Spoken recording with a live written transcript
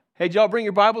Hey, did y'all bring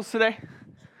your Bibles today?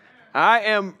 I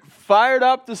am fired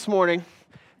up this morning.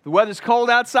 The weather's cold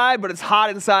outside, but it's hot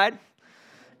inside.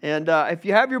 And if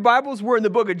you have your Bibles, we're in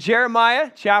the book of Jeremiah,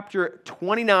 chapter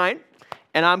 29.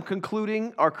 And I'm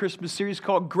concluding our Christmas series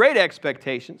called Great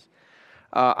Expectations.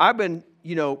 I've been,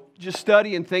 just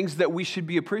studying things that we should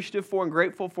be appreciative for and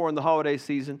grateful for in the holiday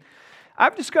season.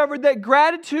 I've discovered that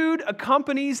gratitude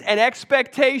accompanies an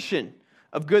expectation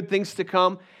of good things to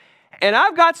come. And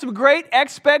I've got some great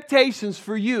expectations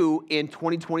for you in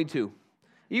 2022.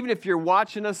 Even if you're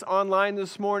watching us online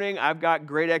this morning, I've got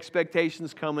great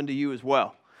expectations coming to you as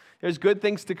well. There's good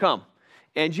things to come.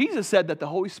 And Jesus said that the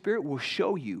Holy Spirit will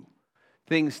show you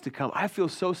things to come. I feel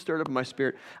so stirred up in my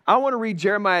spirit. I want to read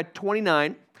Jeremiah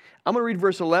 29. I'm going to read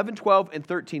verse 11, 12, and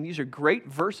 13. These are great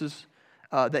verses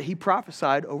that he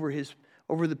prophesied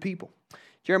over the people.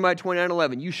 Jeremiah 29,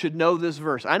 11. You should know this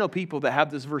verse. I know people that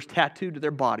have this verse tattooed to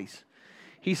their bodies.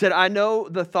 He said, I know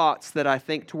the thoughts that I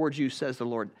think towards you, says the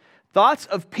Lord. Thoughts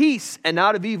of peace and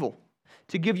not of evil,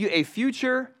 to give you a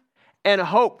future and a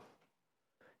hope.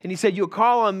 And he said, you'll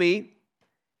call on me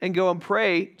and go and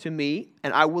pray to me,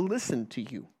 and I will listen to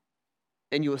you.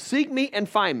 And you will seek me and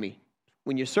find me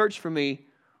when you search for me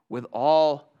with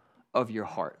all of your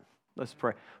heart. Let's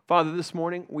pray. Father, this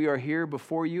morning we are here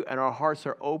before you and our hearts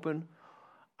are open.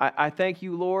 I thank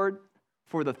you, Lord,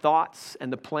 for the thoughts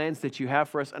and the plans that you have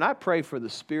for us. And I pray for the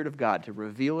Spirit of God to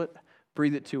reveal it,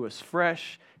 breathe it to us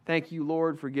fresh. Thank you,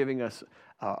 Lord, for giving us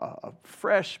a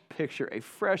fresh picture, a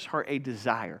fresh heart, a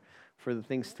desire for the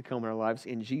things to come in our lives.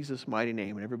 In Jesus' mighty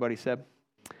name. And everybody said,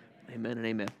 amen and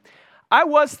amen. I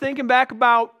was thinking back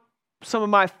about some of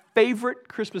my favorite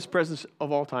Christmas presents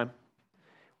of all time.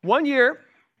 One year,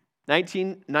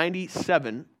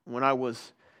 1997, when I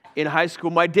was in high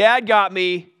school, my dad got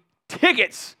me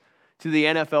tickets to the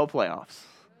NFL playoffs.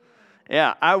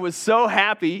 Yeah, I was so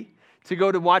happy to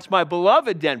go to watch my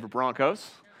beloved Denver Broncos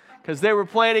because they were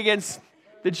playing against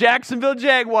the Jacksonville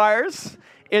Jaguars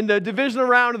in the divisional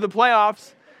round of the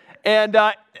playoffs. And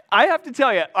I have to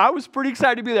tell you, I was pretty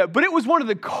excited to be there, but it was one of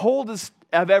the coldest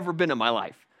I've ever been in my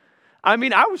life. I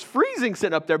mean, I was freezing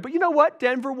sitting up there, but you know what?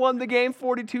 Denver won the game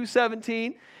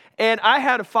 42-17. And I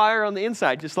had a fire on the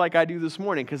inside, just like I do this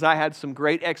morning, because I had some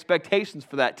great expectations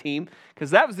for that team,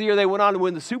 because that was the year they went on to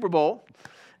win the Super Bowl,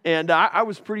 and I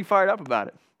was pretty fired up about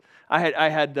it. I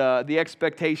had the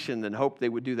expectation and hope they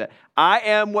would do that. I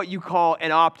am what you call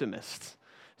an optimist,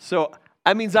 so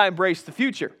that means I embrace the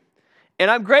future, and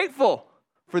I'm grateful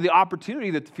for the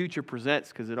opportunity that the future presents,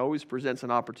 because it always presents an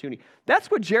opportunity.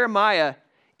 That's what Jeremiah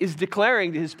is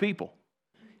declaring to his people.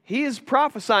 He is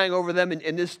prophesying over them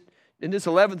in this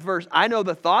 11th verse. I know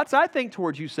the thoughts I think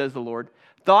towards you, says the Lord.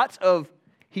 Thoughts of,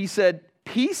 he said,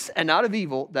 peace and not of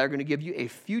evil, that are going to give you a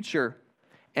future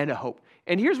and a hope.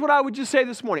 And here's what I would just say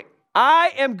this morning.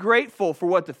 I am grateful for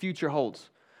what the future holds.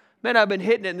 Man, I've been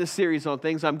hitting it in this series on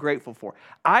things I'm grateful for.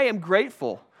 I am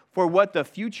grateful for what the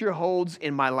future holds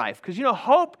in my life. Because,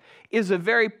 hope is a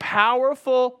very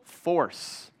powerful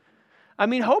force. I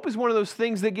mean, hope is one of those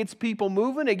things that gets people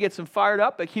moving. It gets them fired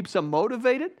up. It keeps them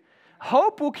motivated.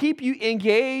 Hope will keep you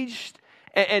engaged.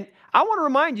 And I want to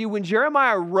remind you, when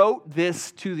Jeremiah wrote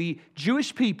this to the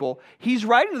Jewish people, he's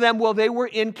writing to them while they were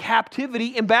in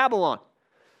captivity in Babylon.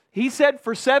 He said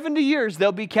for 70 years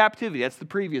there'll be captivity. That's the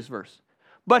previous verse.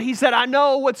 But he said, I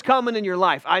know what's coming in your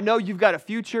life. I know you've got a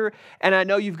future, and I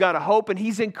know you've got a hope. And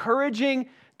he's encouraging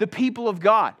the people of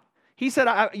God. He said,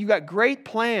 you've got great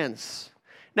plans.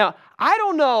 Now, I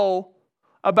don't know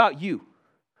about you.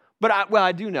 But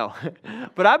I do know.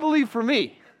 But I believe for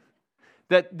me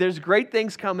that there's great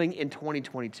things coming in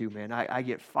 2022, man. I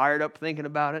get fired up thinking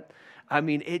about it. I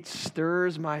mean, it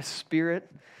stirs my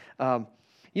spirit. When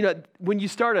you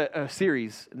start a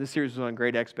series, and this series was on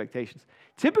Great Expectations,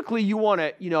 typically you want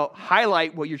to,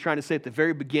 highlight what you're trying to say at the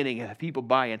very beginning and have people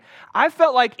buy in. I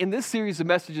felt like in this series of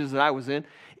messages that I was in,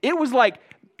 it was like,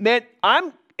 man,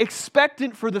 I'm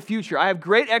expectant for the future. I have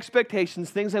great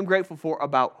expectations, things I'm grateful for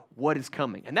about what is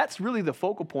coming. And that's really the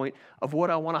focal point of what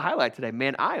I want to highlight today.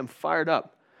 Man, I am fired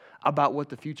up about what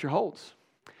the future holds.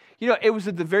 It was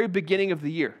at the very beginning of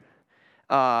the year.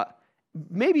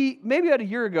 Maybe about a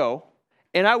year ago,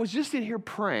 and I was just in here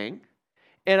praying,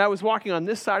 and I was walking on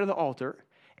this side of the altar,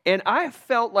 and I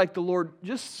felt like the Lord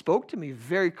just spoke to me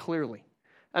very clearly.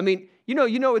 I mean,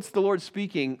 it's the Lord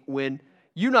speaking when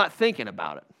you're not thinking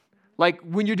about it. Like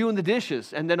when you're doing the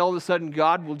dishes and then all of a sudden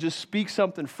God will just speak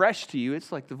something fresh to you.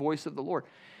 It's like the voice of the Lord.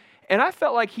 And I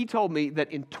felt like he told me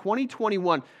that in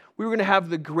 2021, we were going to have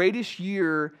the greatest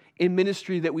year in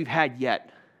ministry that we've had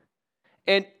yet.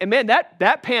 And man,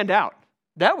 that panned out.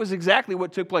 That was exactly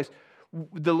what took place.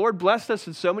 the Lord blessed us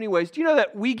in so many ways. Do you know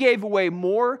that we gave away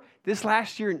more this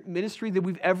last year in ministry than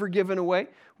we've ever given away?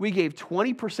 We gave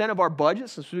 20% of our budget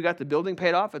since we got the building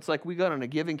paid off. It's like we got on a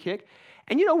giving kick.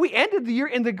 And we ended the year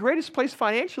in the greatest place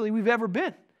financially we've ever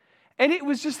been. And it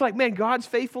was just like, man, God's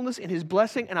faithfulness and his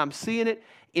blessing, and I'm seeing it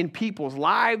in people's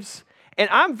lives. And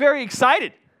I'm very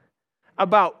excited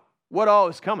about what all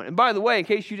is coming. And by the way, in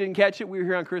case you didn't catch it, we were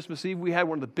here on Christmas Eve. We had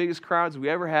one of the biggest crowds we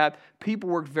ever had. People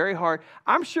worked very hard.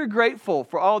 I'm sure grateful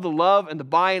for all the love and the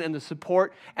buy-in and the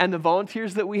support and the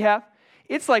volunteers that we have.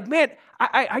 It's like, man,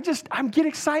 I'm getting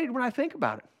excited when I think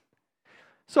about it.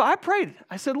 So I prayed.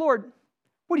 I said, Lord,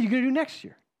 what are you going to do next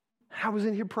year? I was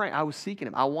in here praying. I was seeking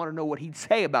him. I want to know what he'd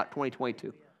say about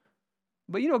 2022.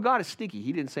 But God is sneaky.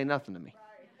 He didn't say nothing to me.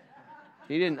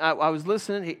 He didn't. I was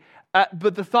listening.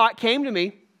 But the thought came to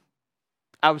me.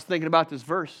 I was thinking about this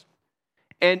verse.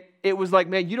 And it was like,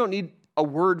 man, you don't need a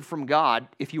word from God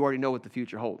if you already know what the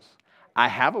future holds. I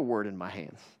have a word in my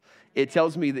hands. It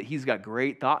tells me that he's got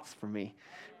great thoughts for me,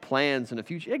 plans in the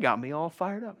future. It got me all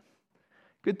fired up.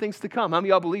 Good things to come. How many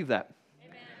of y'all believe that?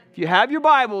 Amen. If you have your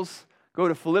Bibles, go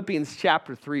to Philippians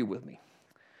chapter 3 with me.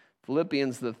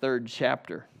 Philippians, the 3rd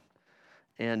chapter.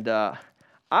 And I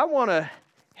want to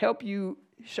help you.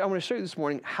 I want to show you this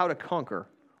morning how to conquer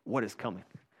what is coming.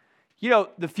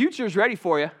 The future is ready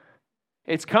for you.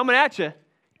 It's coming at you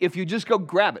if you just go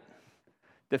grab it.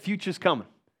 The future's coming.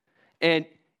 And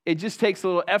it just takes a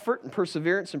little effort and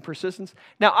perseverance and persistence.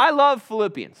 Now, I love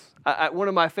Philippians. One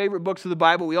of my favorite books of the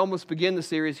Bible. We almost begin the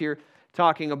series here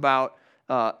talking about,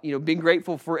 being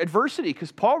grateful for adversity.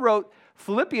 Because Paul wrote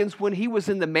Philippians when he was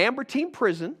in the Mamertine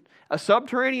prison, a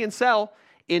subterranean cell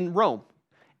in Rome.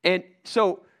 And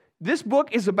so this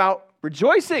book is about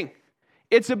rejoicing.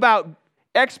 It's about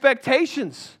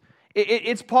expectations.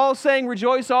 It's Paul saying,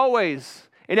 rejoice always.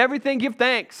 In everything, give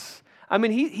thanks. I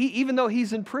mean, he even though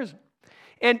he's in prison.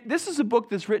 And this is a book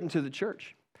that's written to the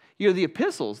church. The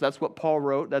epistles, that's what Paul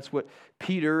wrote. That's what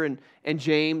Peter and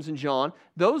James and John.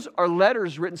 Those are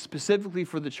letters written specifically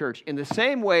for the church. In the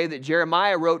same way that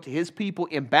Jeremiah wrote to his people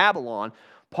in Babylon,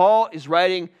 Paul is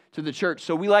writing to the church.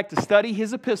 So we like to study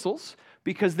his epistles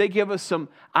because they give us some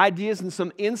ideas and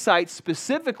some insights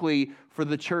specifically for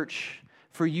the church,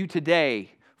 for you today,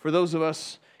 for those of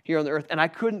us here on the earth. And I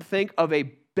couldn't think of a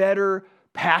better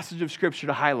passage of Scripture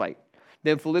to highlight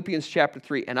than Philippians chapter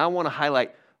 3. And I want to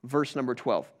highlight verse number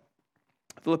 12.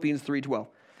 Philippians 3:12.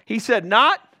 He said,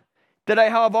 not that I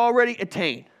have already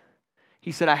attained.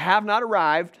 He said, I have not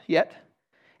arrived yet.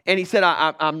 And he said,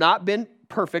 I'm not been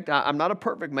perfect. I'm not a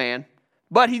perfect man.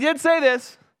 But he did say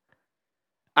this,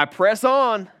 I press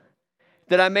on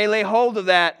that I may lay hold of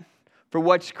that for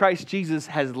what Christ Jesus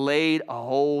has laid a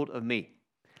hold of me.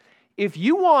 If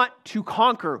you want to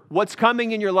conquer what's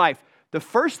coming in your life, the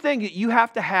first thing that you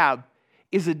have to have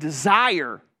is a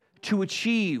desire to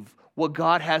achieve what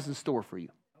God has in store for you.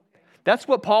 That's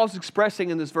what Paul's expressing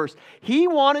in this verse. He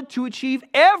wanted to achieve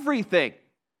everything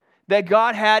that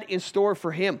God had in store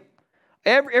for him.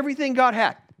 Everything God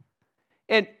had.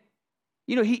 And,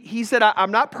 he said,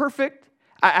 I'm not perfect.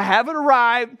 I haven't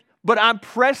arrived, but I'm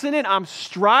pressing in. I'm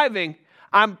striving.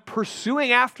 I'm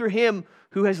pursuing after him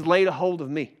who has laid a hold of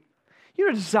me.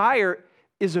 Desire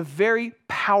is a very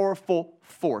powerful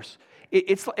force.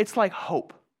 It's like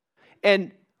hope.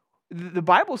 And the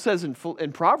Bible says in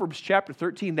Proverbs chapter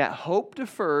 13 that hope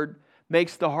deferred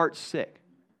makes the heart sick.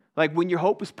 Like when your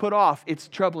hope is put off, it's a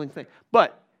troubling thing.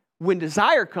 But when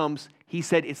desire comes, he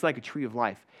said it's like a tree of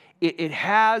life. It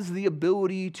has the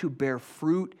ability to bear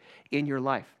fruit in your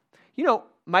life.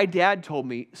 My dad told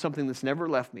me something that's never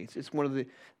left me. It's one of the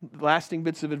lasting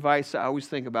bits of advice I always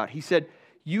think about. He said,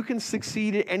 you can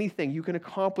succeed at anything. You can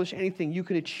accomplish anything. You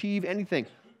can achieve anything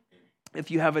if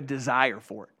you have a desire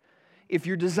for it. If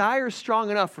your desire is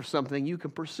strong enough for something, you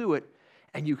can pursue it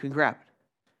and you can grab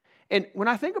it. And when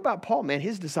I think about Paul, man,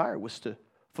 his desire was to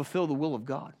fulfill the will of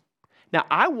God. Now,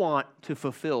 I want to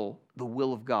fulfill the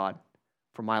will of God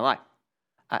for my life.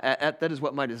 That is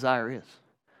what my desire is.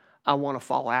 I want to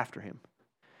follow after him.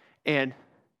 And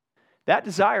that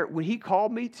desire, when he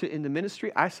called me into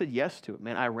ministry, I said yes to it,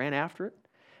 man. I ran after it.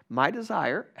 My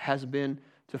desire has been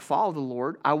to follow the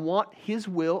Lord. I want his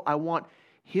will. I want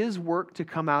his work to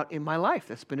come out in my life.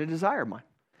 That's been a desire of mine.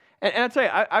 And I'll tell you,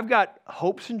 I've got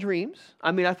hopes and dreams.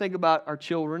 I mean, I think about our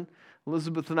children.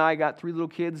 Elizabeth and I got 3 little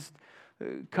kids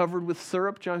covered with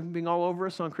syrup, jumping all over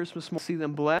us on Christmas morning. See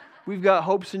them blessed. We've got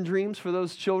hopes and dreams for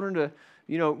those children to,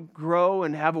 grow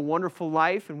and have a wonderful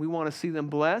life, and we want to see them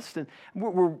blessed. And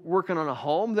we're working on a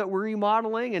home that we're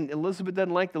remodeling, and Elizabeth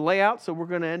doesn't like the layout, so we're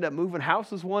going to end up moving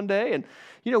houses one day. And,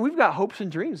 we've got hopes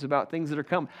and dreams about things that are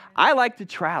coming. I like to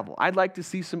travel. I'd like to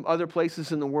see some other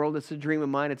places in the world. It's a dream of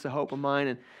mine. It's a hope of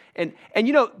mine. And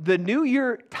the New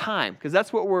Year time, because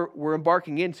that's what we're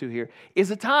embarking into here,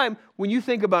 is a time when you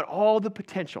think about all the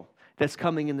potential that's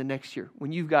coming in the next year,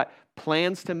 when you've got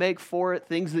plans to make for it,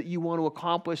 things that you want to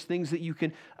accomplish, things that you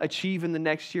can achieve in the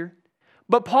next year.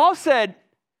 But Paul said,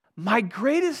 my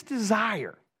greatest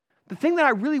desire, the thing that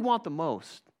I really want the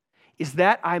most, is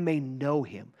that I may know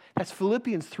him. That's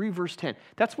Philippians 3, verse 10.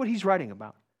 That's what he's writing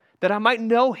about. That I might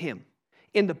know him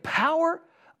in the power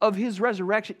of his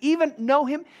resurrection, even know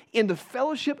him in the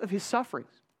fellowship of his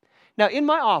sufferings. Now, in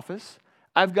my office,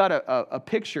 I've got a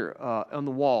picture on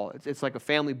the wall. It's like a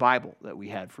family Bible that we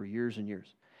had for years and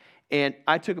years. And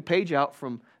I took a page out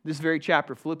from this very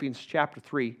chapter, Philippians chapter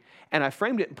 3, and I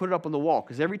framed it and put it up on the wall,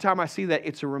 because every time I see that,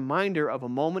 it's a reminder of a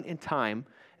moment in time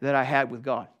that I had with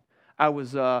God. I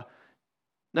was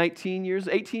 18 years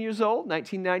old,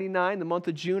 1999, the month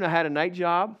of June. I had a night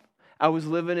job. I was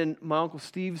living in my Uncle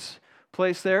Steve's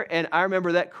place there, and I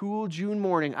remember that cool June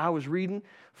morning, I was reading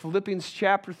Philippians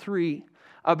chapter 3,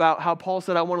 about how Paul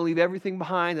said, I want to leave everything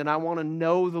behind and I want to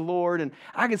know the Lord. And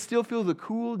I could still feel the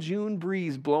cool June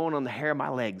breeze blowing on the hair of my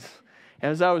legs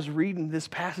as I was reading this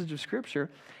passage of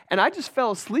Scripture. And I just fell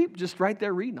asleep just right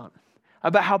there reading on it.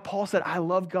 About how Paul said, I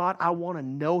love God. I want to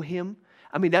know him.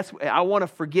 I want to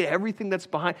forget everything that's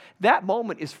behind. That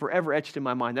moment is forever etched in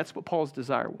my mind. That's what Paul's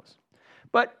desire was.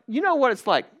 But you know what it's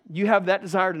like. You have that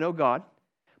desire to know God.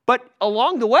 But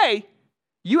along the way,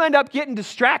 you end up getting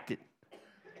distracted.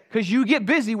 Because you get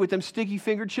busy with them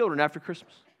sticky-fingered children after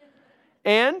Christmas.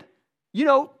 And,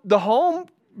 the home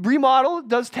remodel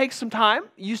does take some time.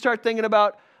 You start thinking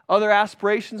about other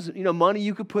aspirations, money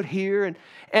you could put here.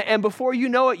 And before you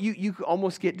know it, you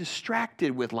almost get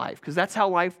distracted with life, because that's how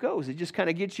life goes. It just kind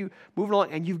of gets you moving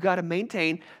along, and you've got to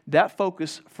maintain that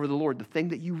focus for the Lord. The thing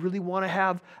that you really want to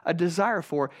have a desire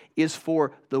for is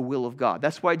for the will of God.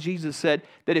 That's why Jesus said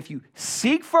that if you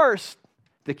seek first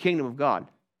the kingdom of God,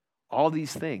 all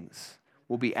these things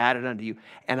will be added unto you.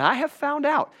 And I have found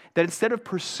out that instead of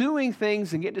pursuing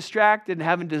things and getting distracted and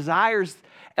having desires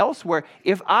elsewhere,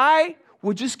 if I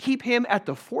would just keep him at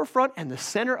the forefront and the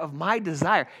center of my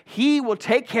desire, he will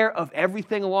take care of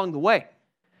everything along the way.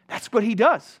 That's what he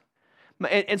does.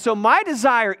 And so my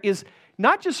desire is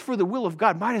not just for the will of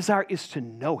God. My desire is to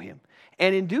know him.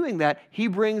 And in doing that, he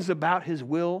brings about his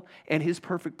will and his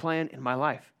perfect plan in my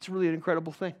life. It's really an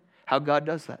incredible thing how God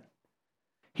does that.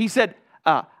 He said,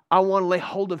 I want to lay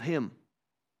hold of him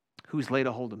who's laid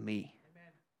a hold of me.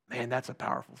 Man, that's a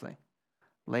powerful thing.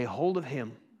 Lay hold of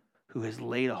him who has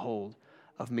laid a hold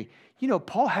of me.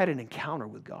 Paul had an encounter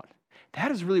with God.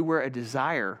 That is really where a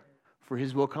desire for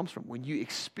his will comes from, when you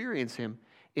experience him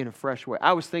in a fresh way.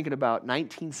 I was thinking about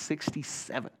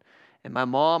 1967, and my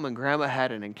mom and grandma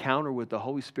had an encounter with the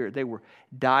Holy Spirit. They were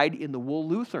dyed-in-the-wool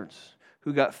Lutherans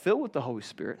who got filled with the Holy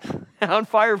Spirit, on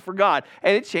fire for God,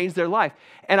 and it changed their life.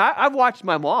 And I've watched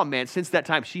my mom, man, since that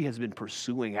time, she has been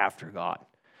pursuing after God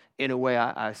in a way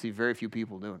I see very few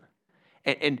people doing.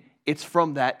 And it's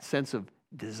from that sense of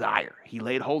desire. He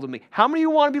laid hold of me. How many of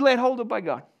you want to be laid hold of by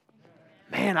God?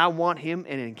 Man, I want him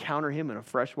and encounter him in a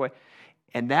fresh way.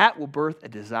 And that will birth a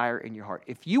desire in your heart.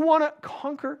 If you want to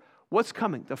conquer what's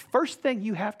coming, the first thing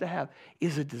you have to have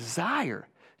is a desire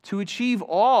to achieve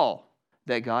all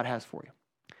that God has for you.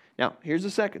 Now, here's the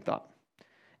second thought,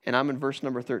 and I'm in verse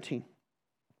number 13.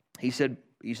 He said,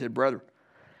 brother,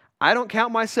 I don't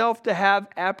count myself to have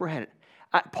apprehended.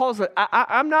 Paul said,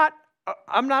 I'm not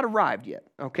arrived yet,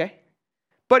 okay?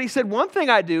 But he said, one thing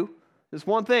I do, this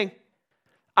one thing,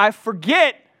 I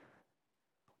forget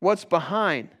what's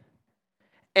behind,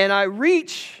 and I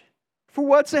reach for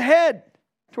what's ahead,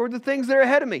 toward the things that are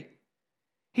ahead of me.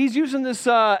 He's using this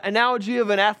analogy of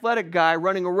an athletic guy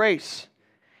running a race.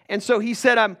 And so he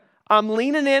said, I'm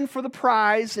leaning in for the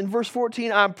prize. In verse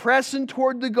 14, I'm pressing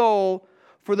toward the goal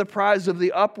for the prize of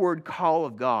the upward call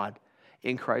of God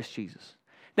in Christ Jesus.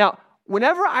 Now,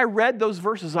 whenever I read those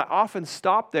verses, I often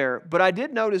stop there, but I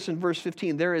did notice in verse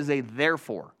 15, there is a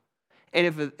therefore.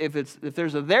 And if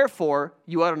there's a therefore,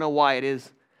 you ought to know why it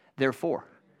is therefore.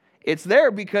 It's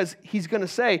there because he's going to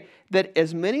say that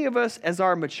as many of us as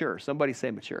are mature, somebody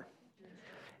say mature,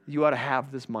 you ought to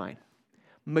have this mind.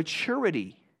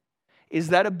 Maturity is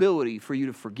that ability for you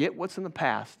to forget what's in the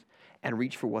past and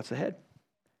reach for what's ahead.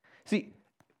 See,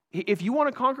 if you want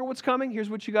to conquer what's coming, here's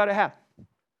what you got to have.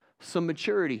 Some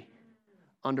maturity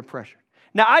under pressure.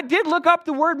 Now, I did look up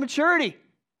the word maturity.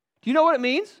 Do you know what it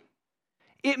means?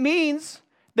 It means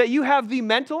that you have the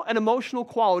mental and emotional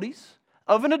qualities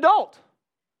of an adult.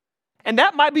 And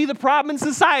that might be the problem in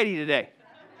society today.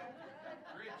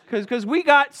 Because we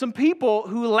got some people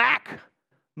who lack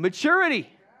maturity.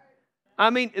 I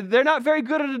mean, they're not very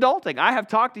good at adulting. I have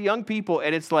talked to young people,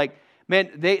 and it's like,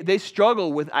 man, they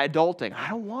struggle with adulting. I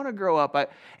don't want to grow up.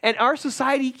 And our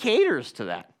society caters to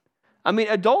that. I mean,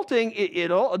 adulting,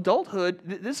 adulthood,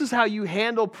 this is how you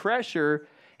handle pressure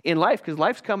in life, because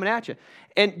life's coming at you.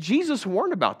 And Jesus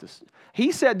warned about this.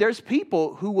 He said there's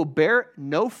people who will bear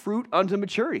no fruit unto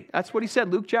maturity. That's what he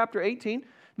said, Luke chapter 8,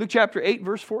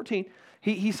 verse 14.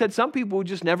 He said some people will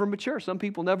just never mature. Some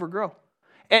people never grow.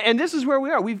 And this is where we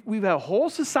are. We've a whole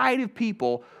society of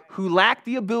people who lack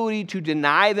the ability to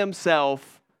deny themselves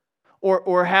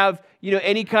or have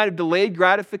any kind of delayed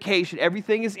gratification.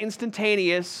 Everything is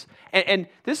instantaneous. And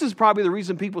this is probably the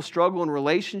reason people struggle in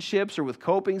relationships or with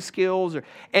coping skills.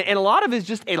 And a lot of it is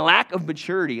just a lack of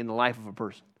maturity in the life of a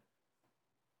person.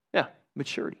 Yeah,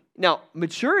 maturity. Now,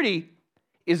 maturity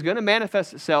is going to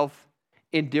manifest itself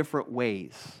in different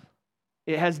ways.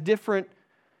 It has different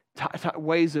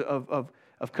ways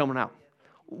of coming out.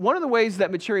 One of the ways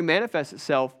that maturity manifests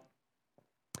itself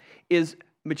is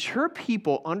mature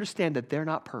people understand that they're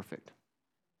not perfect.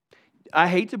 I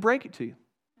hate to break it to you,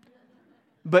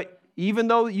 but even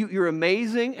though you're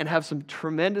amazing and have some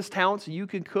tremendous talents, you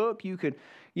can cook, you can,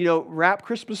 wrap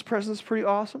Christmas presents pretty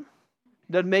awesome,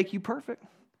 doesn't make you perfect.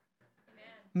 Amen.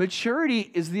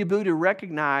 Maturity is the ability to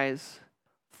recognize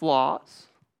flaws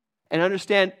and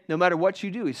understand no matter what you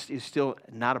do, he's still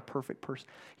not a perfect person.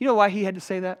 You know why he had to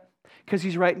say that? Because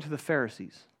he's writing to the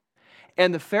Pharisees.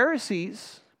 And the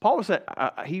Pharisees, Paul said,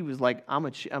 he was like, I'm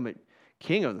a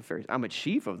king of the Pharisees. I'm a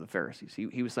chief of the Pharisees.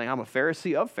 He was saying, I'm a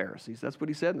Pharisee of Pharisees. That's what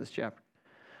he said in this chapter.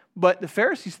 But the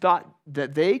Pharisees thought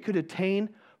that they could attain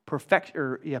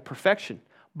perfection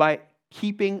by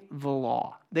keeping the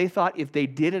law. They thought if they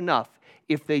did enough,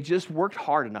 if they just worked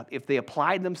hard enough, if they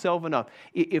applied themselves enough,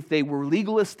 if they were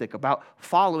legalistic about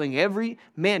following every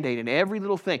mandate and every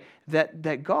little thing,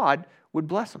 that God would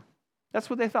bless them. That's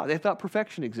what they thought. They thought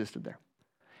perfection existed there.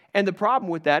 And the problem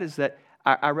with that is that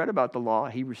I read about the law,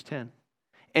 Hebrews 10,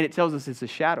 and it tells us it's a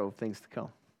shadow of things to come.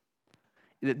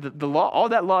 The law, all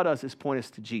that law does is point us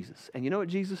to Jesus. And you know what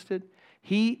Jesus did?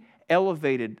 He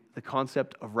elevated the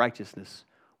concept of righteousness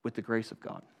with the grace of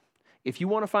God. If you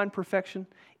want to find perfection,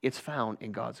 it's found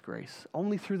in God's grace.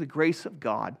 Only through the grace of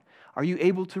God are you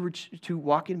able to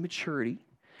walk in maturity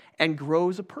and grow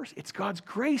as a person. It's God's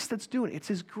grace that's doing it. It's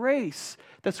His grace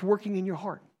that's working in your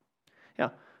heart.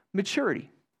 Now,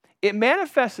 maturity. It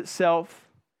manifests itself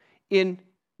in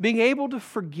being able to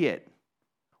forget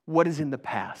what is in the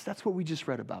past. That's what we just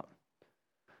read about.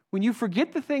 When you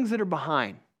forget the things that are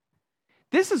behind,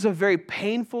 this is a very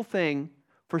painful thing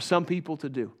for some people to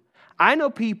do. I know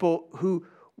people who,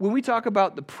 when we talk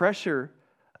about the pressure,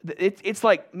 it's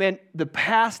like, man, the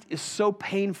past is so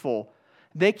painful,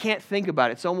 they can't think about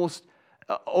it. It's almost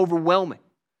overwhelming.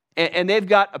 And they've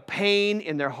got a pain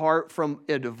in their heart from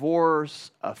a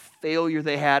divorce, a failure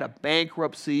they had, a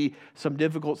bankruptcy, some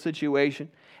difficult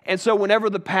situation. And so whenever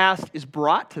the past is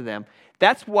brought to them,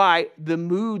 that's why the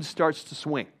mood starts to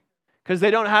swing, because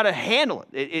they don't know how to handle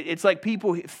it. It's like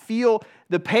people feel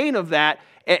the pain of that,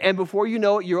 and before you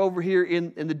know it, you're over here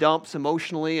in the dumps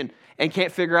emotionally and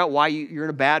can't figure out why you're in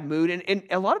a bad mood. And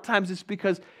a lot of times it's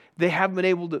because they haven't been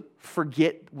able to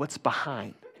forget what's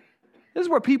behind. This is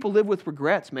where people live with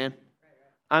regrets, man.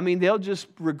 I mean, they'll just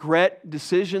regret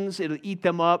decisions. It'll eat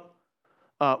them up.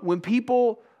 When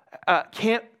people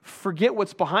can't forget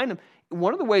what's behind them,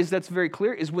 one of the ways that's very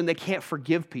clear is when they can't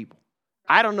forgive people.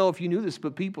 I don't know if you knew this,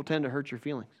 but people tend to hurt your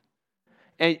feelings.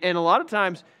 And a lot of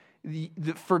times, the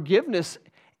forgiveness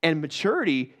and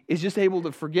maturity is just able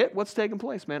to forget what's taken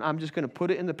place, man. I'm just going to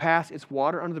put it in the past. It's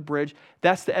water under the bridge.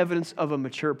 That's the evidence of a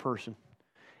mature person.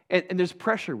 And there's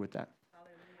pressure with that.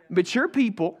 Mature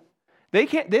people, they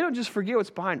don't just forget what's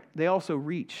behind. They also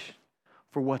reach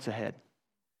for what's ahead.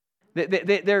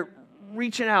 They're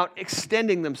reaching out,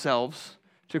 extending themselves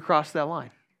to cross that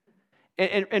line.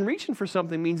 And reaching for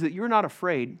something means that you're not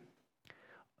afraid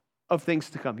of things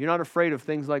to come. You're not afraid of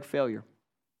things like failure.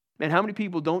 Man, how many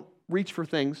people don't reach for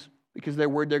things because they're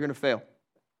worried they're going to fail?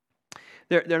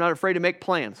 They're not afraid to make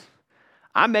plans.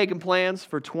 I'm making plans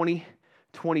for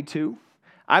 2022.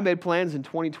 I made plans in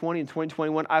 2020 and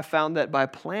 2021. I found that by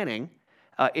planning,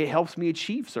 it helps me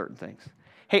achieve certain things.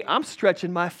 Hey, I'm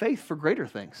stretching my faith for greater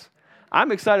things.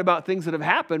 I'm excited about things that have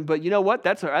happened, but you know what?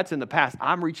 That's in the past.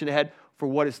 I'm reaching ahead for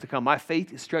what is to come. My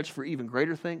faith is stretched for even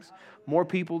greater things. More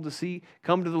people to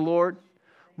come to the Lord.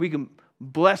 We can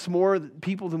bless more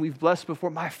people than we've blessed before.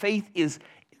 My faith is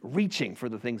reaching for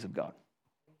the things of God.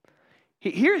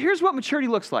 Here's what maturity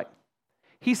looks like.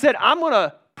 He said, I'm going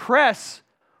to press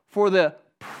for the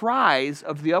prize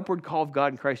of the upward call of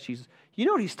God in Christ Jesus. You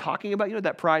know what he's talking about? You know what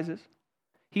that prize is?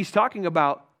 He's talking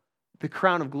about the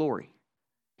crown of glory.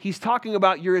 He's talking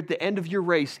about you're at the end of your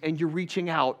race and you're reaching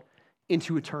out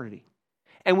into eternity.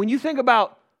 And when you think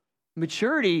about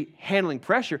maturity handling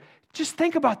pressure, just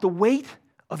think about the weight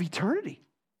of eternity.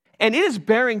 And it is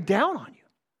bearing down on you.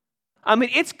 I mean,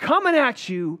 it's coming at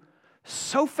you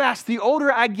so fast. The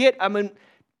older I get, I mean,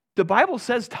 the Bible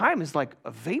says time is like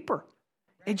a vapor.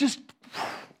 It just,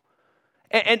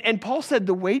 and Paul said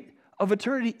the weight of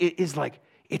eternity is like,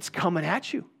 it's coming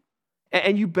at you.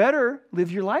 And you better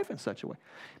live your life in such a way.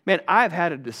 Man, I've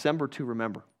had a December to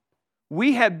remember.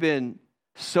 We have been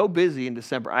so busy in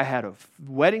December. I had a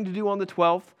wedding to do on the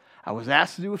 12th. I was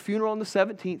asked to do a funeral on the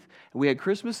 17th. And we had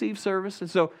Christmas Eve service. And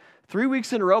so 3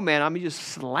 weeks in a row, man, I'm just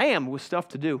slammed with stuff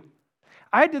to do.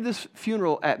 I did this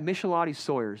funeral at Michelotti's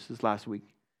Sawyer's this last week.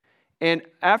 And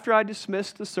after I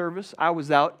dismissed the service, I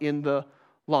was out in the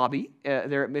lobby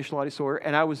there at Michelotti's Sawyer.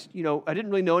 And I was, I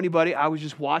didn't really know anybody. I was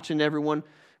just watching everyone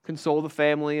console the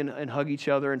family and hug each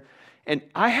other. And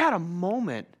I had a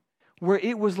moment where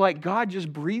it was like God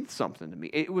just breathed something to me.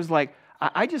 It was like,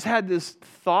 I just had this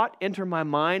thought enter my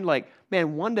mind, like,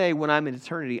 man, one day when I'm in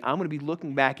eternity, I'm going to be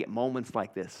looking back at moments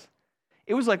like this.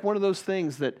 It was like one of those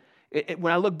things that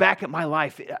when I look back at my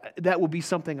life, that will be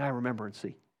something I remember and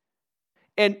see.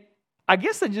 And I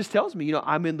guess that just tells me,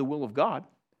 I'm in the will of God.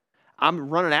 I'm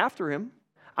running after him.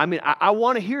 I mean, I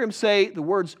want to hear him say the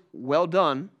words, well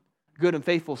done, good and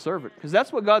faithful servant, because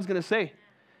that's what God's going to say.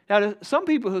 Now, to some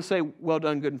people who say, well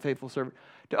done, good and faithful servant,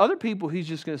 to other people, he's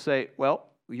just going to say, well,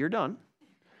 you're done.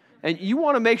 And you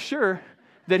want to make sure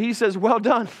that he says, well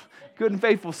done, good and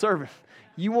faithful servant.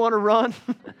 You want to run?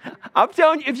 I'm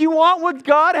telling you, if you want what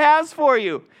God has for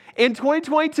you in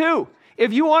 2022,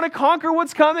 if you want to conquer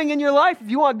what's coming in your life, if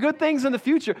you want good things in the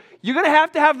future, you're going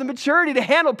to have the maturity to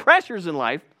handle pressures in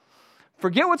life.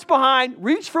 Forget what's behind,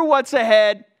 reach for what's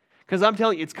ahead, because I'm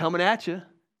telling you, it's coming at you.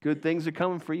 Good things are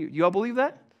coming for you. You all believe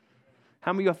that?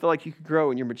 How many of you feel like you could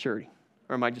grow in your maturity?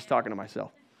 Or am I just talking to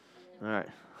myself? All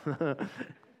right.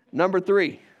 Number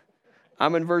 3,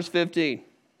 I'm in verse 15.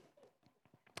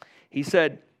 He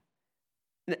said,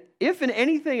 if in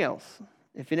anything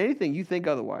you think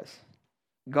otherwise,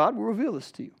 God will reveal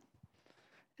this to you.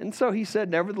 And so he said,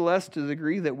 nevertheless, to the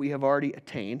degree that we have already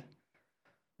attained,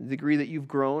 the degree that you've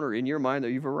grown or in your mind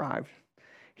that you've arrived,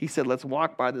 he said, let's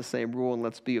walk by the same rule and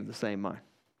let's be of the same mind.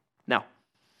 Now,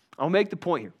 I'll make the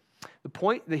point here. The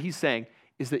point that he's saying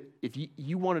is that if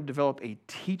you want to develop a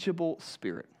teachable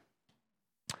spirit,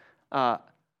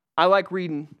 I like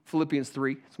reading Philippians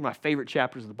 3. It's one of my favorite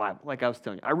chapters of the Bible, like I was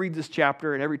telling you. I read this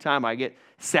chapter, and every time I get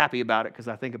sappy about it because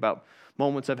I think about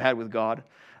moments I've had with God.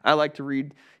 I like to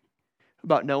read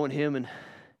about knowing him, and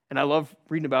I love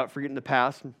reading about forgetting the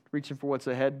past and reaching for what's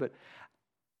ahead. But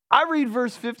I read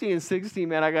verse 15 and 16,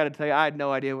 man, I got to tell you, I had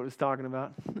no idea what it was talking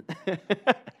about.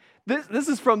 This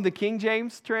is from the King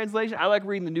James translation. I like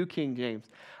reading the New King James.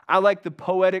 I like the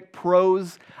poetic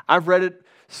prose. I've read it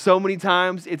so many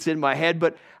times, it's in my head.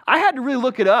 But I had to really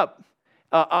look it up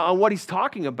on what he's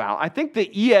talking about. I think the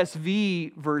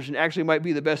ESV version actually might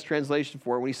be the best translation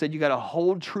for it when he said you got to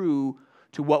hold true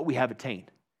to what we have attained.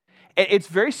 And it's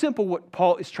very simple what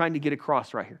Paul is trying to get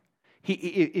across right here.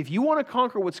 If you want to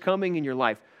conquer what's coming in your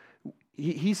life,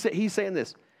 he's saying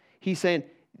this. He's saying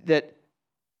that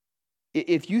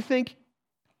if you think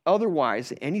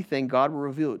otherwise, anything, God will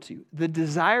reveal it to you. The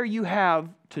desire you have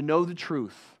to know the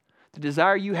truth, the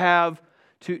desire you have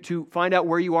to find out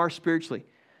where you are spiritually,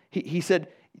 he said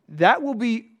that will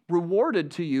be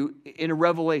rewarded to you in a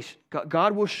revelation.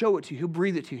 God will show it to you. He'll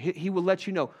breathe it to you. He will let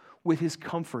you know with his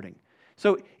comforting.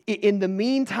 So in the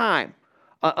meantime,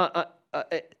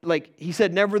 like he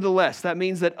said, nevertheless, that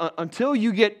means that until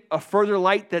you get a further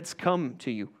light that's come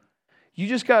to you, you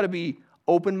just got to be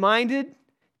open-minded,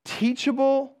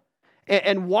 teachable,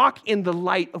 and walk in the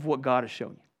light of what God has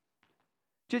shown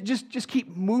you. Just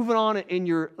keep moving on in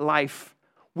your life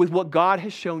with what God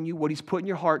has shown you, what he's put in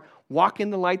your heart. Walk in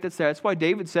the light that's there. That's why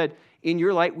David said, in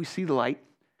your light we see the light.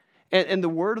 And the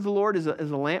word of the Lord is a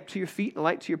lamp to your feet and a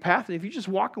light to your path. And if you're just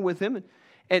walking with him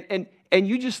and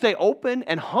you just stay open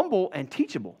and humble and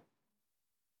teachable,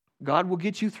 God will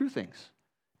get you through things.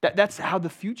 That's how the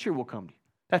future will come to you.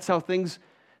 That's how things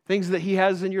that he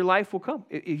has in your life will come.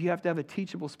 If you have to have a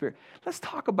teachable spirit. Let's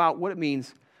talk about what it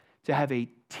means to have a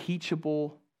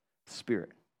teachable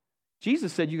spirit.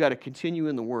 Jesus said you got to continue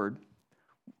in the word.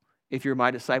 If you're my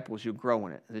disciples, you'll grow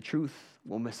in it. The truth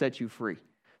will set you free.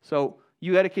 So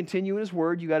you got to continue in his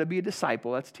word. You got to be a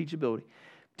disciple. That's teachability.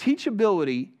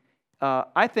 Teachability,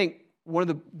 I think, one of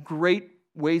the great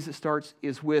ways it starts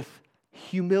is with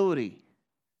humility.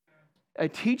 A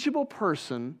teachable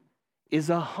person is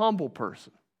a humble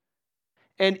person.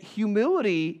 And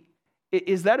humility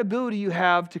is that ability you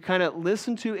have to kind of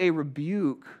listen to a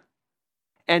rebuke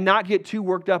and not get too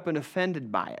worked up and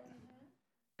offended by it.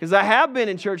 Because I have been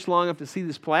in church long enough to see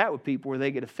this play out with people where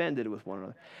they get offended with one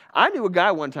another. I knew a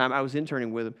guy one time, I was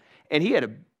interning with him, and he had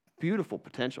a beautiful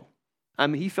potential. I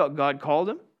mean, he felt God called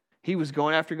him. He was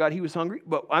going after God. He was hungry.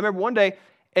 But I remember one day,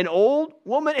 an old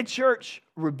woman at church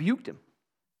rebuked him.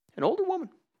 An older woman.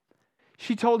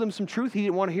 She told him some truth he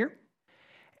didn't want to hear.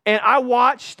 And I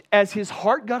watched as his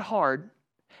heart got hard,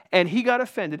 and he got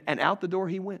offended, and out the door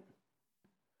he went.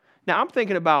 Now, I'm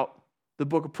thinking about the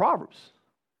book of Proverbs,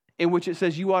 in which it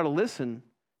says you ought to listen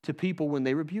to people when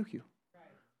they rebuke you.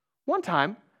 One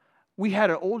time, we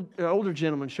had an older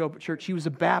gentleman show up at church. He was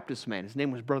a Baptist man. His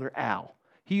name was Brother Al.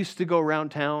 He used to go around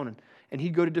town, and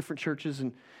he'd go to different churches,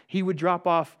 and he would drop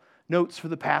off notes for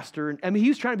the pastor. And I mean, he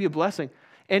was trying to be a blessing.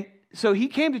 And so he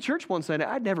came to church one Sunday.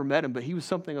 I'd never met him, but he was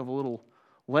something of a little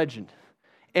legend.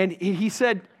 And he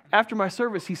said, after my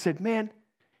service, he said, man,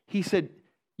 he said,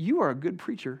 you are a good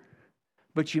preacher,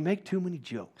 but you make too many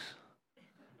jokes.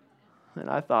 And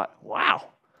I thought, wow.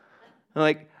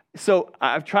 So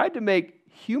I've tried to make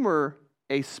humor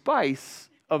a spice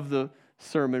of the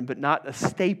sermon, but not a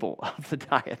staple of the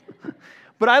diet.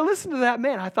 But I listened to that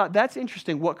man. I thought, that's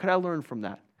interesting. What could I learn from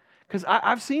that? Because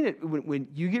I've seen it when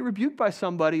you get rebuked by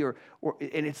somebody, and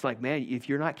it's like, man, if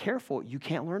you're not careful, you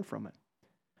can't learn from it.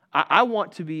 I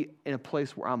want to be in a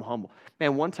place where I'm humble.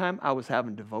 Man, one time I was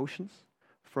having devotions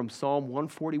from Psalm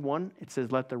 141. It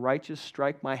says, let the righteous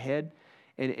strike my head,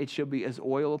 and it shall be as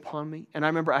oil upon me. And I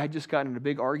remember I had just gotten in a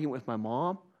big argument with my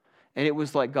mom, and it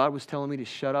was like God was telling me to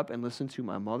shut up and listen to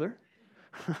my mother.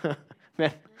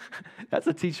 Man, that's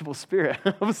a teachable spirit.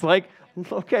 I was like,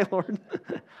 okay, Lord,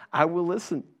 I will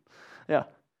listen. Yeah.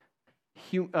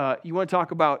 You want to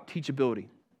talk about teachability?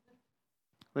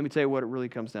 Let me tell you what it really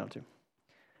comes down to.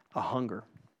 A hunger.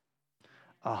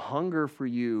 A hunger for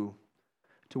you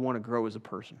to want to grow as a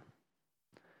person.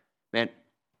 Man,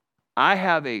 I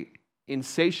have a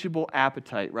insatiable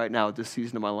appetite right now at this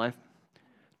season of my life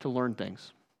to learn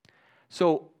things.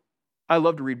 So I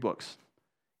love to read books.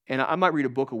 And I might read a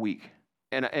book a week.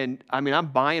 And I mean, I'm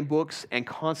buying books and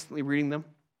constantly reading them.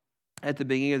 At the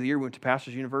beginning of the year, we went to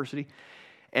Pastors University.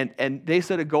 And they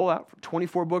set a goal out for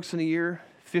 24 books in a year,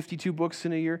 52 books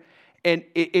in a year. And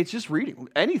it's just reading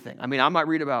anything. I mean, I might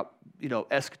read about,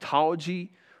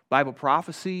 eschatology, Bible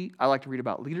prophecy. I like to read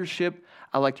about leadership.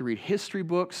 I like to read history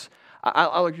books.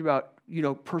 I like to read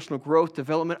about, personal growth,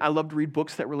 development. I love to read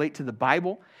books that relate to the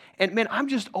Bible. And man, I'm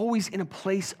just always in a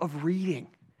place of reading.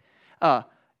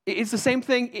 It's the same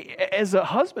thing as a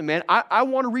husband, man. I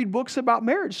want to read books about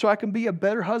marriage so I can be a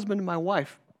better husband to my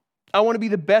wife. I want to be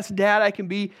the best dad I can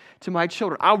be to my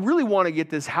children. I really want to get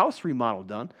this house remodel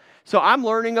done. So I'm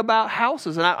learning about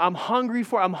houses, and I'm hungry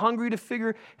to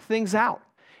figure things out.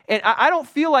 And I don't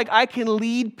feel like I can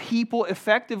lead people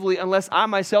effectively unless I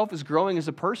myself is growing as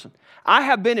a person. I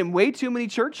have been in way too many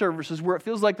church services where it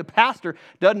feels like the pastor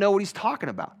doesn't know what he's talking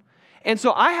about. And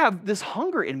so I have this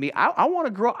hunger in me. I want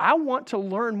to grow. I want to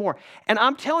learn more. And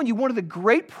I'm telling you, one of the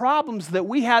great problems that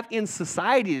we have in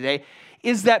society today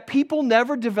is that people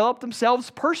never develop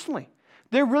themselves personally.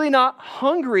 They're really not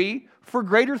hungry for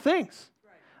greater things.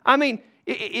 I mean,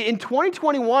 in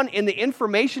 2021, in the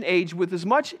information age, with as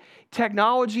much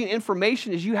technology and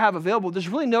information as you have available, there's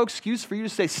really no excuse for you to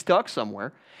stay stuck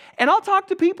somewhere. And I'll talk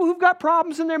to people who've got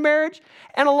problems in their marriage,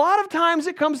 and a lot of times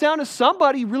it comes down to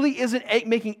somebody really isn't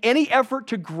making any effort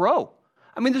to grow.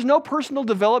 I mean, there's no personal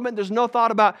development. There's no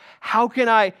thought about how can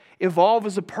I evolve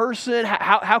as a person?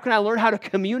 How can I learn how to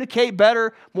communicate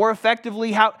better, more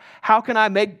effectively? How can I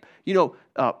make,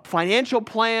 financial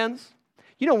plans?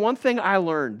 One thing I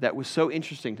learned that was so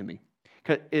interesting to me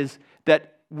is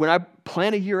that when I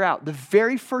plan a year out, the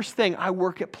very first thing I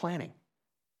work at planning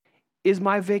is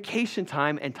my vacation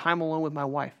time and time alone with my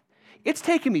wife. It's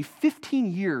taken me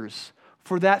 15 years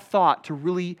for that thought to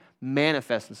really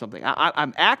manifest in something.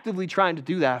 I'm actively trying to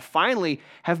do that. I finally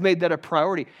have made that a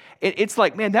priority. It's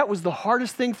like, man, that was the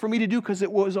hardest thing for me to do because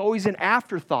it was always an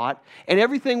afterthought, and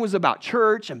everything was about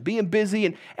church and being busy.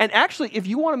 And actually, if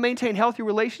you want to maintain healthy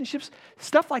relationships,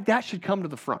 stuff like that should come to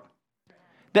the front.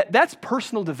 That's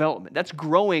personal development. That's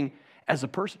growing as a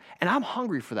person. And I'm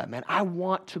hungry for that, man. I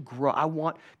want to grow. I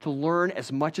want to learn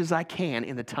as much as I can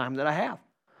in the time that I have.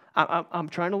 I'm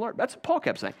trying to learn. That's what Paul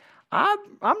kept saying. I'm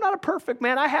not a perfect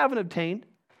man. I haven't obtained.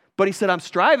 But he said, I'm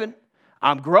striving.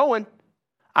 I'm growing.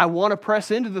 I want to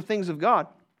press into the things of God.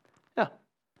 Yeah.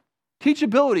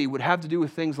 Teachability would have to do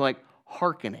with things like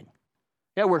hearkening.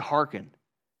 That word hearken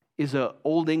is an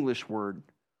Old English word,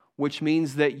 which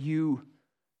means that you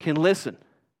can listen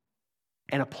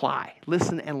and apply.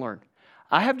 Listen and learn.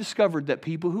 I have discovered that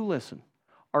people who listen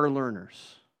are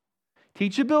learners.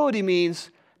 Teachability means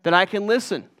that I can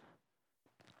listen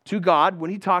to God when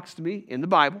He talks to me in the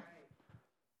Bible.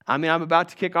 I mean, I'm about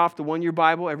to kick off the one-year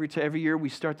Bible. Every year we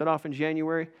start that off in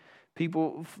January.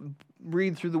 People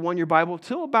read through the one-year Bible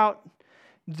till about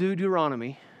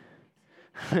Deuteronomy.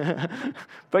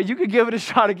 But you could give it a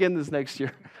shot again this next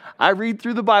year. I read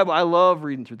through the Bible. I love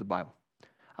reading through the Bible.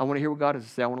 I want to hear what God has to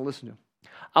say. I want to listen to Him.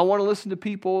 I want to listen to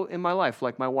people in my life,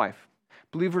 like my wife.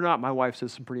 Believe it or not, my wife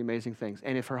says some pretty amazing things.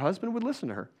 And if her husband would listen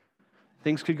to her,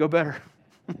 things could go better.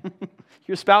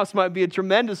 Your spouse might be a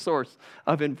tremendous source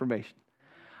of information.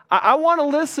 I want to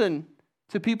listen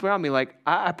to people around me. Like,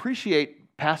 I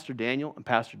appreciate Pastor Daniel and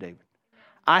Pastor David.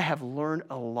 I have learned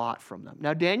a lot from them.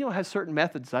 Now, Daniel has certain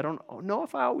methods I don't know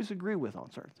if I always agree with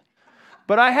on certain things.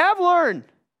 But I have learned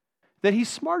that he's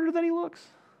smarter than he looks.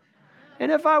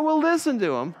 And if I will listen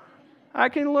to him, I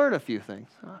can learn a few things.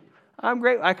 I'm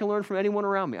great. I can learn from anyone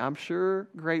around me. I'm sure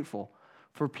grateful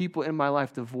for people in my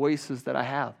life, the voices that I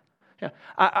have. Yeah,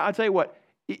 I'll tell you what,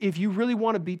 if you really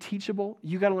want to be teachable,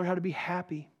 you got to learn how to be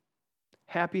happy.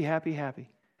 Happy, happy, happy.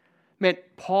 Man,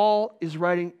 Paul is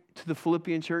writing to the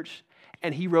Philippian church,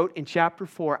 and he wrote in chapter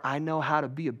 4, I know how to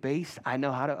be abased, I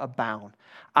know how to abound.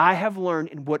 I have learned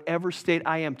in whatever state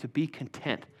I am to be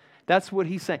content. That's what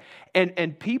he's saying.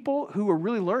 And people who are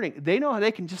really learning, they know how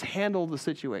they can just handle the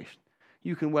situation.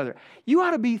 You can weather it. You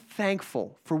ought to be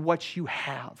thankful for what you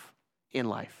have in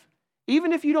life,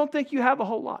 even if you don't think you have a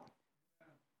whole lot.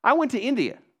 I went to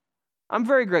India. I'm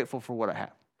very grateful for what I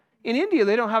have. In India,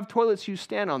 they don't have toilets you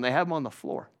stand on. They have them on the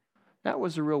floor. That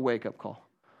was a real wake-up call.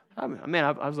 I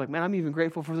was like, man, I'm even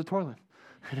grateful for the toilet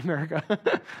in America.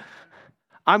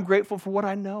 I'm grateful for what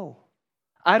I know.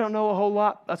 I don't know a whole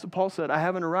lot. That's what Paul said. I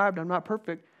haven't arrived. I'm not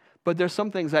perfect. But there's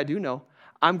some things I do know.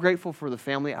 I'm grateful for the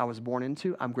family I was born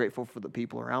into. I'm grateful for the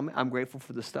people around me. I'm grateful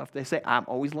for the stuff they say. I'm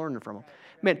always learning from them.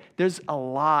 Man, there's a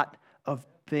lot of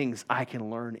things I can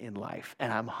learn in life,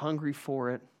 and I'm hungry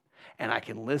for it, and I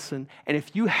can listen. And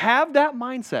if you have that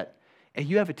mindset and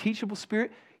you have a teachable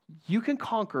spirit, you can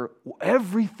conquer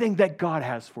everything that God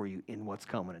has for you in what's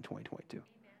coming in 2022.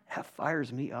 That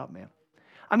fires me up, man.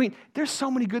 I mean, there's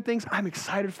so many good things I'm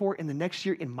excited for in the next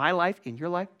year, in my life, in your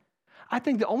life. I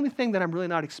think the only thing that I'm really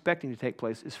not expecting to take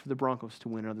place is for the Broncos to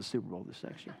win another Super Bowl this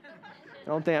next year. I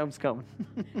don't think that's coming.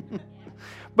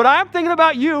 But I'm thinking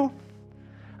about you.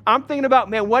 I'm thinking about,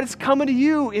 man, what is coming to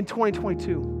you in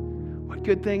 2022? What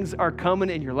good things are coming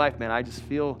in your life, man? I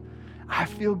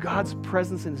feel God's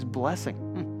presence and His blessing.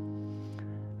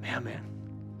 Man.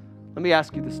 Let me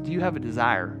ask you this. Do you have a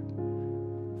desire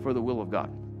for the will of God?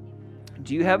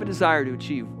 Do you have a desire to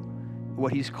achieve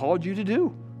what He's called you to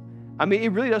do? I mean,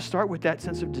 it really does start with that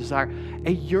sense of desire,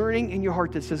 a yearning in your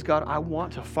heart that says, God, I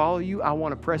want to follow you. I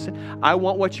want to press it. I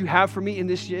want what you have for me in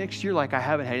this next year like I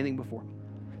haven't had anything before.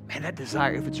 Man, that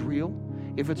desire, if it's real,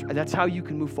 that's how you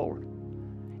can move forward.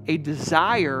 A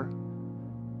desire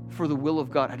for the will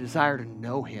of God, a desire to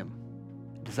know Him,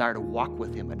 a desire to walk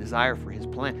with Him, a desire for His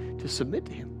plan, to submit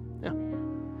to Him.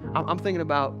 Yeah. I'm thinking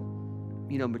about,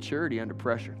 maturity under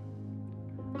pressure.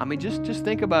 I mean, just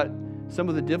think about some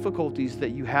of the difficulties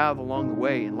that you have along the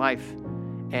way in life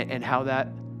and how that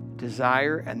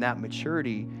desire and that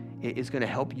maturity is going to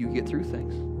help you get through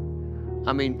things.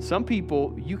 I mean, some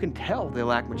people, you can tell they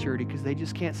lack maturity because they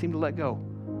just can't seem to let go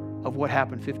of what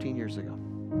happened 15 years ago.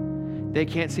 They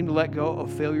can't seem to let go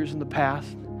of failures in the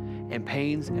past and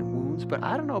pains and wounds. But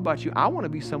I don't know about you. I want to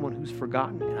be someone who's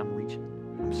forgotten, and I'm reaching.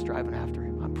 I'm striving after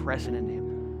Him. I'm pressing into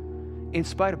Him in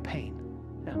spite of pain.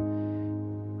 Yeah.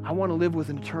 I want to live with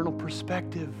an eternal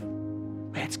perspective.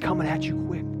 Man, it's coming at you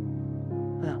quick.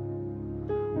 Yeah.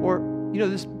 Or,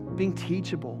 this being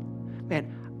teachable.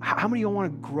 Man, how many of you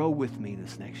want to grow with me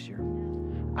this next year?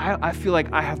 I feel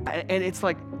like I have, and it's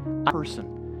like a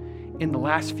person in the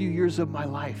last few years of my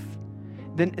life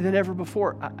than ever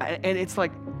before. And it's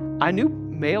like, I knew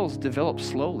males develop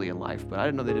slowly in life, but I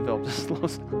didn't know they developed slow.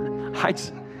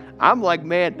 I'm like,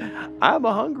 man, I'm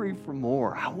hungry for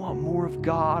more. I want more of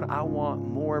God. I want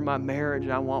more in my marriage.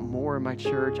 I want more in my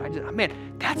church. Man,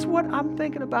 that's what I'm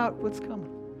thinking about what's coming.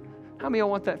 How many of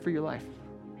y'all want that for your life?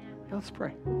 Yeah, let's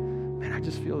pray. Man, I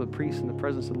just feel the peace and the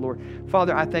presence of the Lord.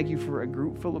 Father, I thank you for a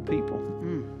group full of people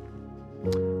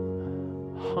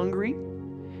hungry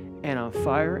and on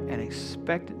fire and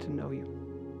expected to know you.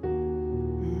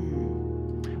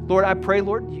 Lord, I pray,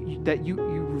 Lord, that you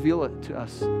reveal it to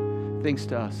us, things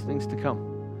to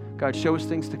come. God, show us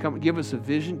things to come. Give us a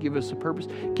vision. Give us a purpose.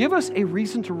 Give us a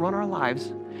reason to run our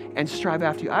lives and strive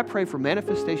after you. I pray for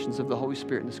manifestations of the Holy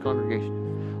Spirit in this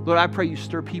congregation. Lord, I pray you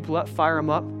stir people up, fire them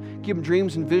up, give them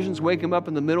dreams and visions, wake them up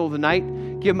in the middle of the night,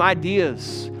 give them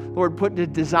ideas. Lord, put the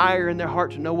desire in their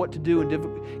heart to know what to do. And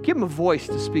give them a voice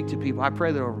to speak to people. I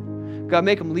pray that over them. God,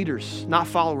 make them leaders, not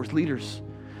followers, leaders.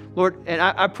 Lord, and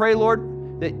I pray,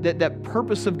 Lord, that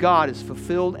purpose of God is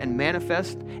fulfilled and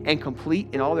manifest and complete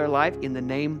in all their life in the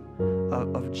name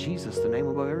of Jesus, the name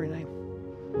above every name.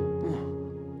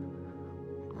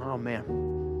 Oh,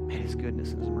 man. Man, his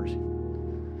goodness and his mercy.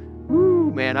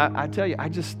 Woo, man, I tell you, I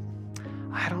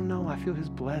don't know. I feel his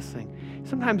blessing.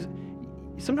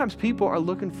 Sometimes people are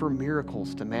looking for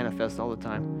miracles to manifest all the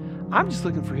time. I'm just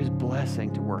looking for his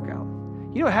blessing to work out.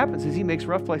 You know what happens is he makes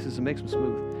rough places and makes them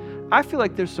smooth. I feel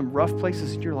like there's some rough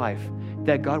places in your life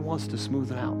that God wants to smooth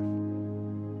them out.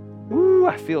 Woo,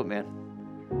 I feel it,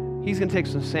 man. He's going to take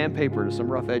some sandpaper to some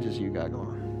rough edges you got going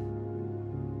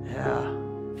on. Yeah.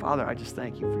 Father, I just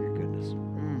thank you for your goodness.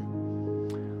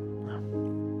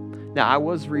 Now, I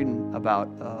was reading about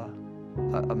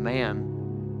a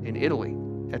man in Italy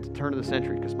at the turn of the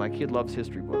century, because my kid loves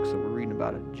history books, so we're reading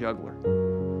about a juggler.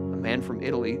 A man from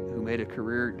Italy who made a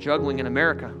career juggling in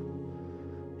America.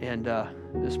 And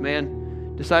this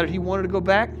man decided he wanted to go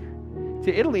back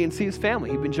to Italy and see his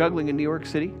family. He'd been juggling in New York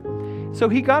City. So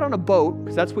he got on a boat,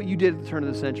 because that's what you did at the turn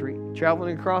of the century,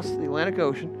 traveling across the Atlantic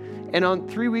Ocean. And on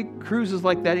 3-week cruises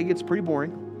like that, it gets pretty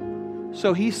boring.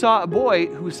 So he saw a boy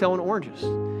who was selling oranges.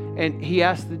 And he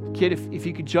asked the kid if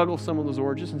he could juggle some of those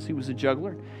oranges, since he was a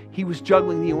juggler. He was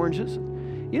juggling the oranges.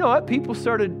 You know what? People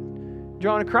started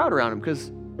drawing a crowd around him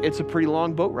because it's a pretty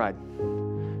long boat ride.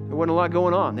 There wasn't a lot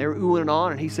going on. They were oohing and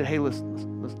on, and he said, hey,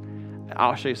 listen,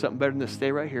 I'll show you something better than this.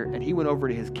 Stay right here. And he went over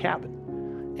to his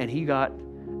cabin, and he got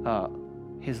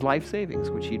his life savings,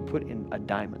 which he'd put in a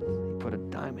diamond. He put a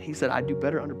diamond. He said, I do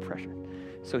better under pressure.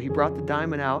 So he brought the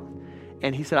diamond out,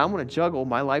 and he said, I'm going to juggle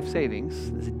my life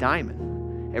savings, this diamond.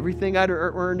 Everything I'd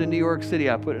earned in New York City,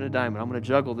 I put in a diamond. I'm going to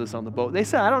juggle this on the boat. They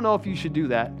said, I don't know if you should do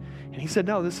that. And he said,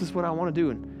 no, this is what I want to do.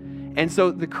 And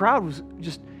so the crowd was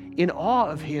just in awe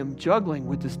of him juggling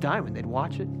with this diamond. They'd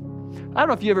watch it. I don't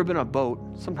know if you've ever been on a boat.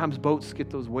 Sometimes boats get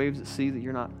those waves at sea that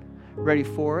you're not ready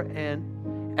for.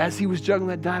 And as he was juggling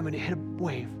that diamond, it hit a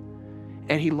wave.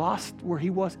 And he lost where he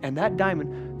was. And that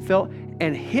diamond fell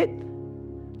and hit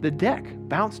the deck,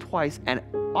 bounced twice, and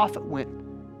off it went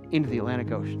into the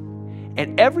Atlantic Ocean.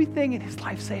 And everything in his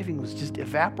life saving was just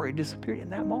evaporated, disappeared in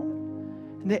that moment.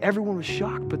 And then everyone was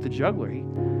shocked, but the juggler,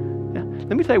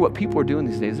 let me tell you what people are doing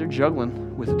these days. They're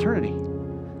juggling with eternity.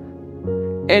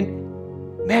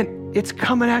 And man, it's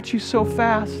coming at you so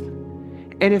fast.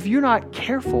 And if you're not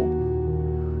careful,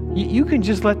 you can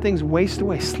just let things waste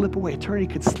away, slip away. Eternity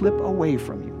could slip away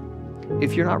from you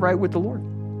if you're not right with the Lord.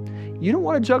 You don't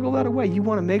want to juggle that away. You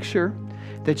want to make sure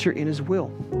that you're in his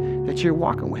will, that you're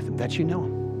walking with him, that you know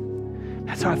him.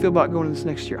 That's how I feel about going into this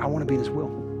next year. I want to be in his will.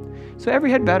 So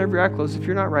every head bowed, every eye closed. If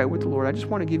you're not right with the Lord, I just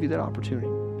want to give you that opportunity.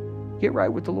 Get right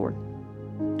with the Lord.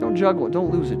 Don't juggle it.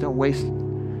 Don't lose it. Don't waste it.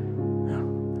 No.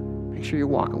 Make sure you're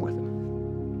walking with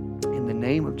him. In the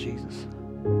name of Jesus.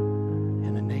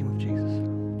 In the name of Jesus.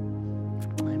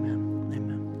 Amen.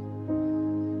 Amen.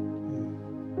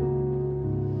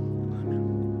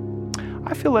 Amen.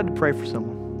 I feel led to pray for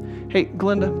someone. Hey,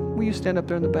 Glenda, will you stand up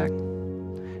there in the back?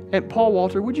 And Paul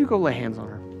Walter, would you go lay hands on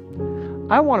her?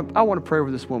 I want to pray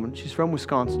over this woman. She's from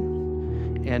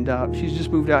Wisconsin, and she's just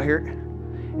moved out here.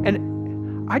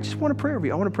 And I just want to pray over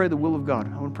you. I want to pray the will of God.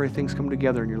 I want to pray things come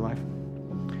together in your life.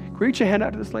 Can you reach your hand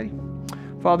out to this lady?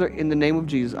 Father, in the name of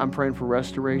Jesus, I'm praying for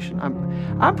restoration.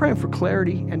 I'm praying for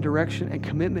clarity and direction and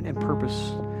commitment and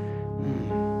purpose.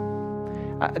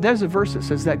 There's a verse that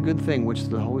says that good thing which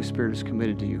the Holy Spirit has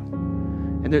committed to you.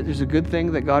 And there's a good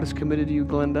thing that God has committed to you,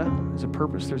 Glenda. There's a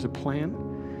purpose, there's a plan.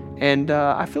 And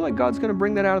I feel like God's going to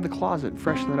bring that out of the closet,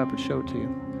 freshen that up and show it to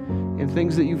you. And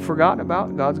things that you've forgotten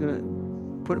about, God's going to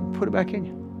put it back in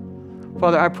you.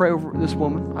 Father, I pray over this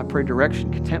woman. I pray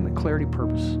direction, contentment, clarity,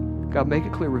 purpose. God, make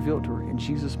it clear, reveal it to her. In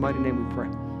Jesus' mighty name we pray.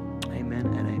 Amen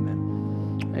and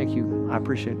amen. Thank you. I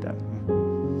appreciate that.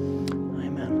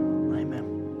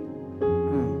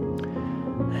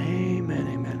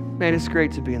 Man, it's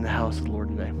great to be in the house of the Lord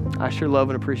today. I sure love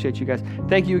and appreciate you guys.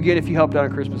 Thank you again if you helped out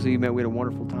on Christmas Eve, man. We had a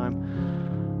wonderful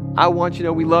time. I want you to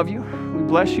know we love you. We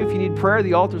bless you. If you need prayer,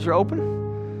 the altars are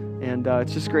open. And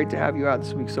it's just great to have you out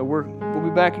this week. So we'll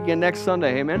be back again next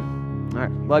Sunday. Amen. All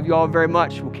right. Love you all very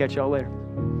much. We'll catch y'all later.